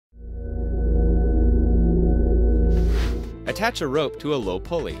Attach a rope to a low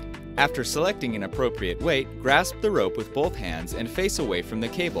pulley. After selecting an appropriate weight, grasp the rope with both hands and face away from the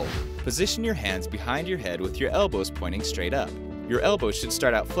cable. Position your hands behind your head with your elbows pointing straight up. Your elbows should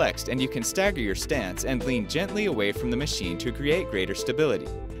start out flexed, and you can stagger your stance and lean gently away from the machine to create greater stability.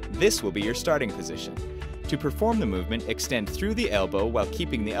 This will be your starting position. To perform the movement, extend through the elbow while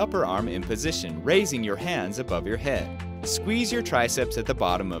keeping the upper arm in position, raising your hands above your head. Squeeze your triceps at the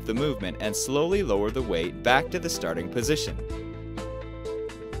bottom of the movement and slowly lower the weight back to the starting position.